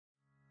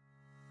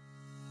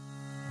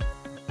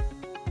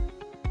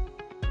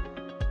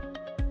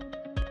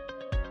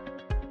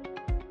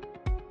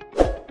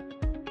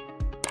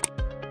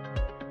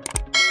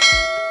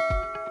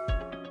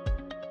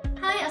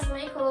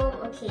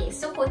Assalamualaikum. Okay,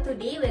 so for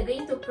today we're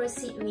going to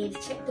proceed with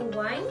chapter 1,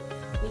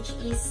 which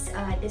is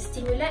the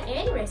stimuli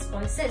and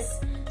responses.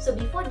 So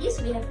before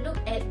this, we have looked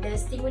at the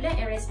stimuli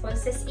and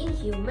responses in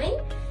human.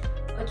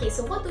 Okay,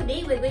 so for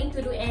today we're going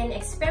to do an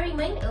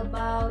experiment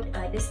about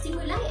the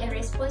stimuli and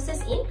responses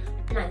in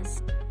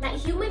plants.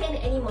 Like human and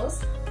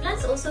animals,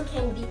 plants also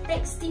can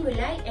detect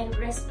stimuli and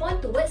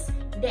respond towards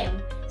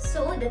them.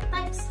 So the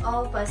types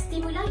of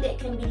stimuli that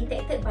can be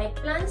detected by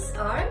plants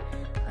are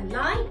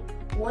light,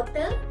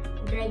 water,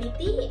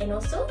 gravity, and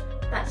also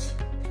touch.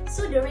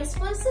 So the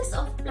responses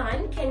of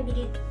plant can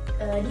be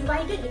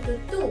divided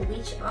into two,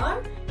 which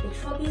are the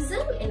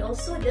tropism and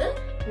also the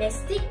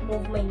nestic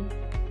movement.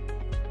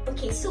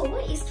 Okay, so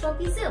what is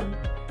tropism?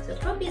 So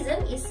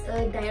tropism is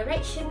a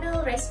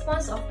directional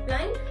response of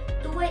plant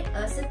toward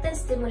a certain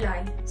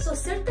stimuli. So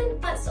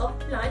certain parts of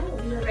plant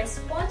will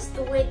respond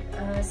toward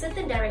a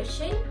certain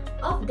direction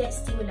of that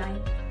stimuli.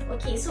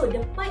 Okay, so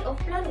the part of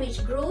plant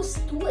which grows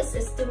towards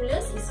a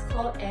stimulus is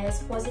called as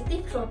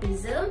positive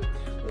tropism,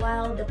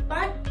 while the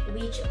part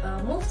which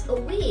moves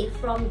away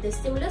from the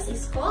stimulus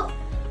is called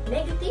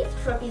negative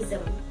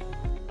tropism.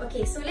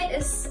 Okay, so let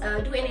us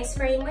do an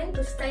experiment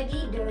to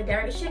study the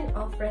direction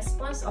of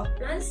response of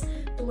plants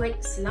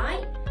towards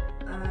light,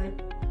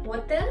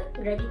 water,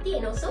 gravity,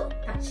 and also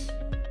touch.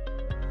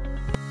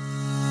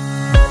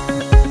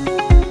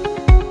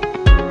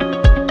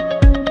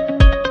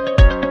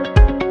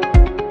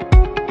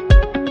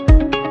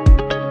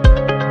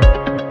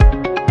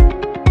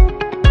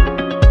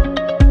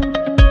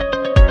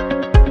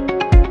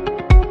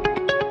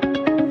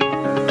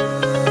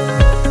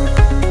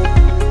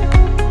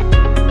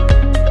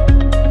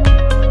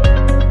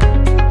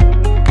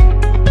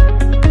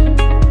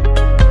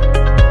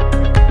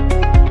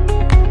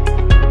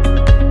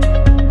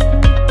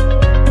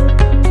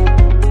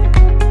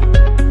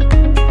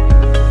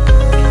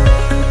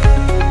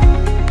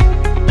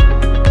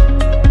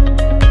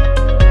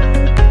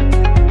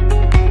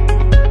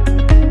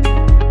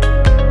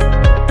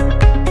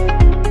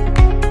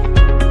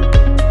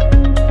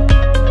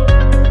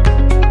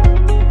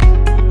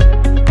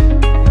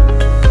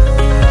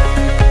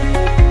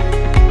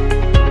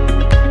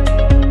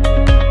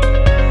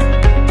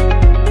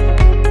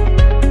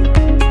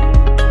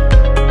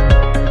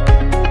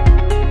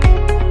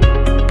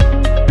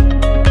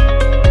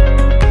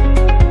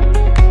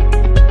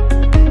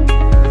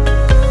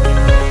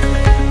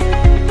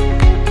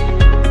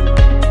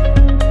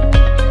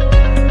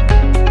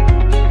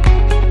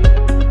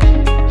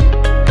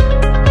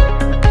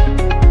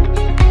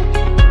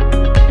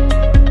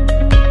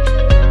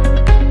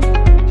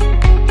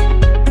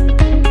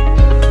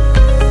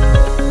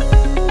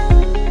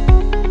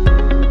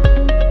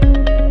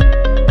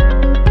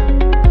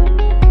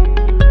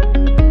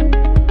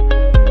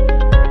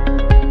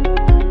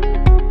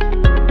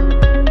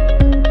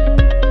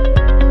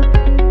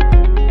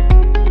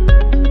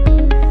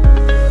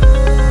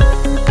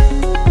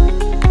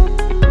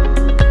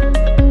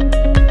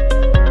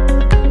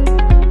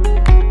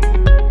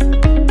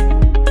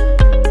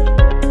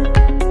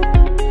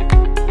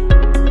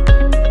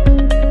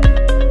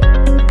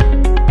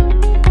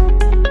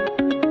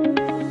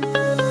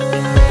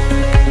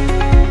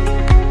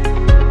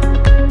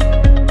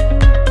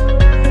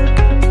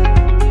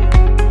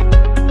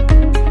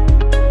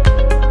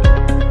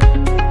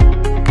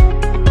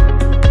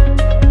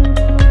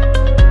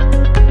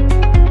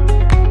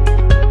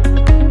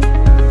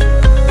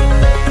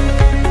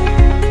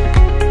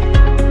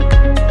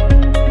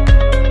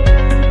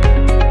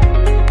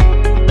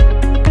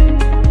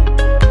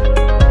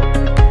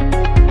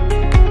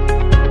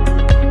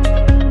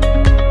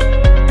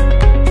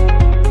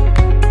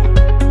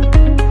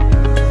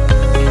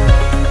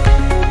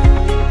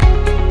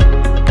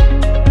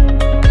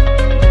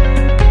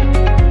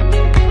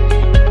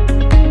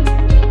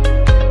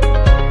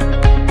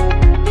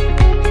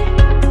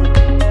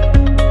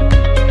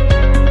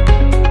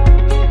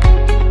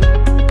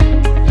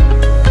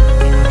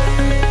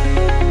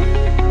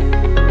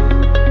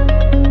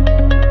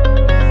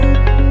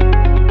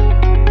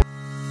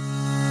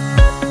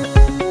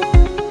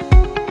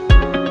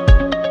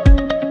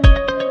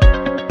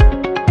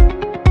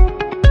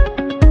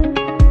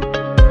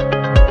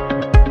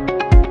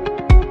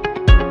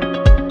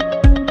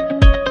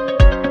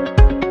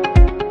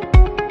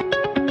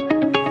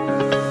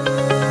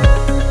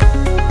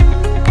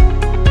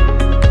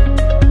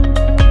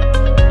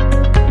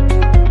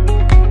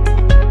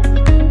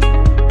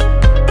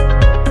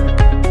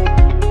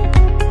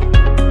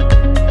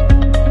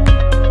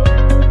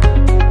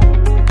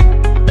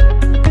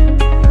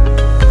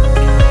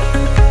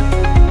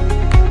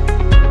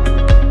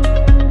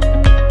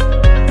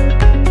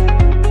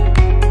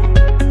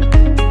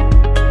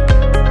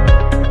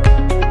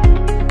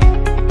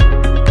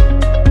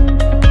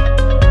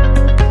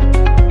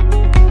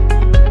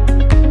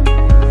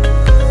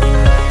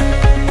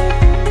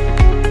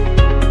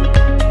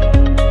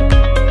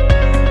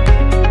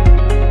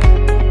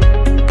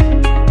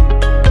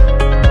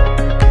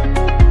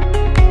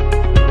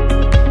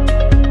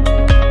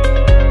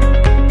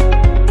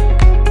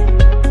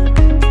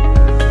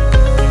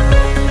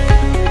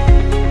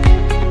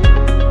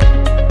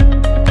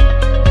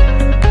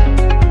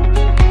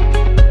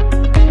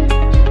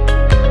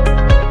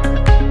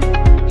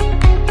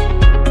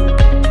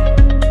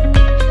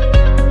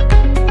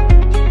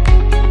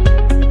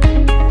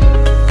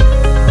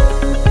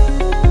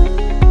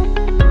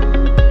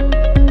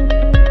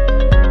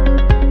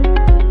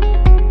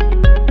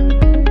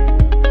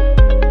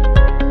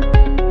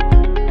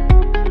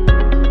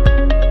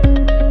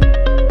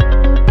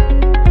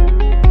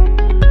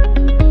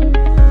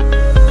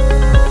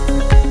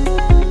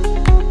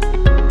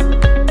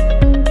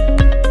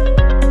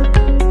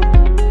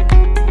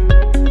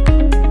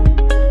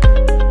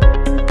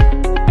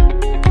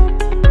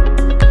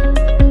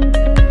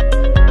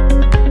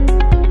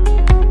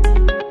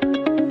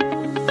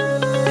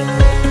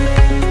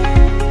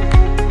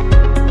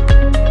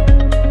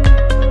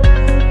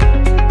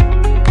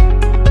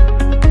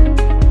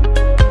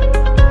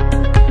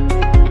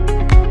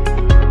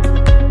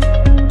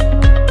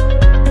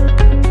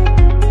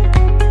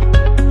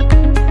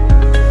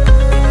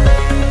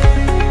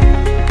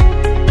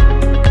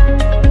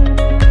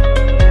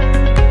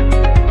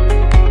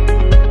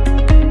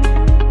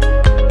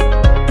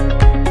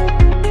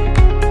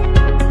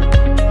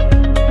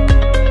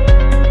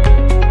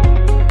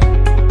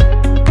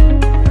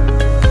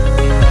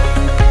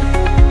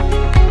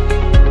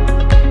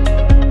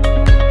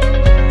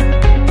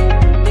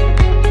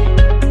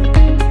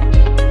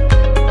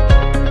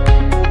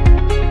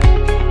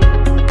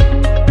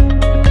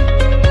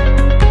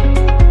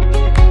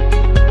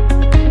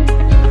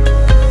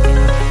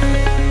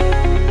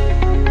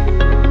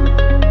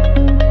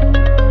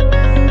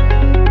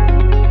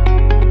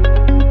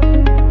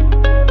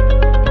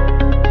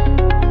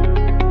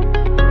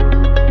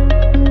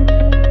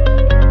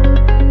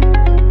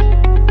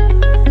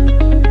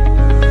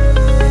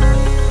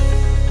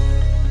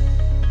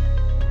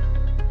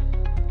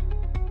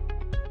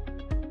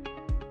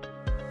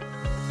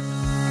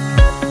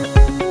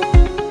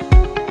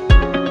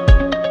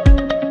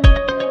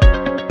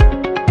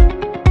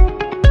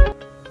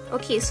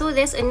 Okay, so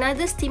there's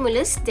another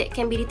stimulus that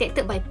can be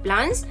detected by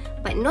plants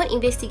but not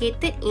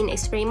investigated in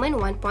experiment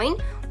 1.1,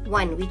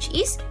 which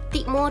is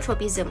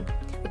thigmotropism.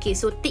 Okay,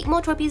 so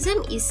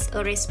thigmotropism is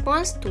a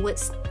response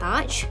towards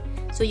touch.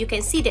 So you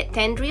can see that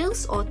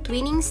tendrils or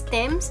twinning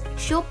stems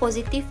show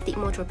positive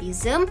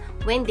thigmotropism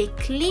when they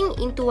cling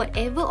into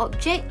whatever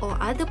object or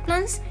other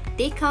plants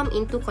they come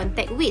into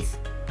contact with.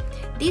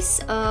 This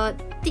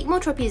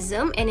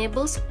thigmotropism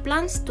enables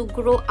plants to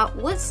grow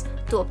upwards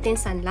to obtain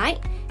sunlight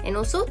and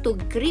also to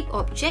grip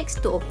objects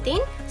to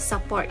obtain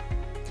support.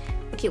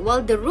 Okay,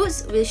 while the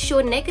roots will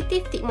show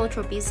negative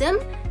thigmotropism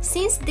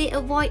since they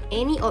avoid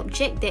any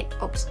object that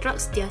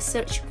obstructs their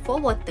search for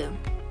water.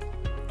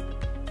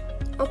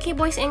 Okay,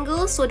 boys and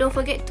girls, so don't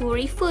forget to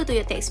refer to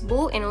your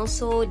textbook and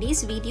also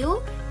this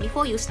video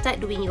before you start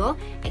doing your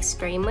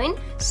experiment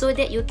so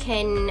that you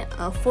can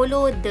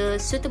follow the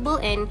suitable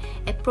and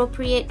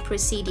appropriate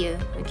procedure.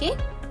 Okay,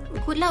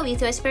 good luck with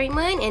your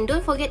experiment and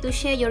don't forget to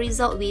share your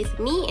result with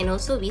me and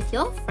also with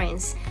your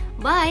friends.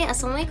 Bye.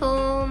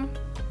 Assalamualaikum.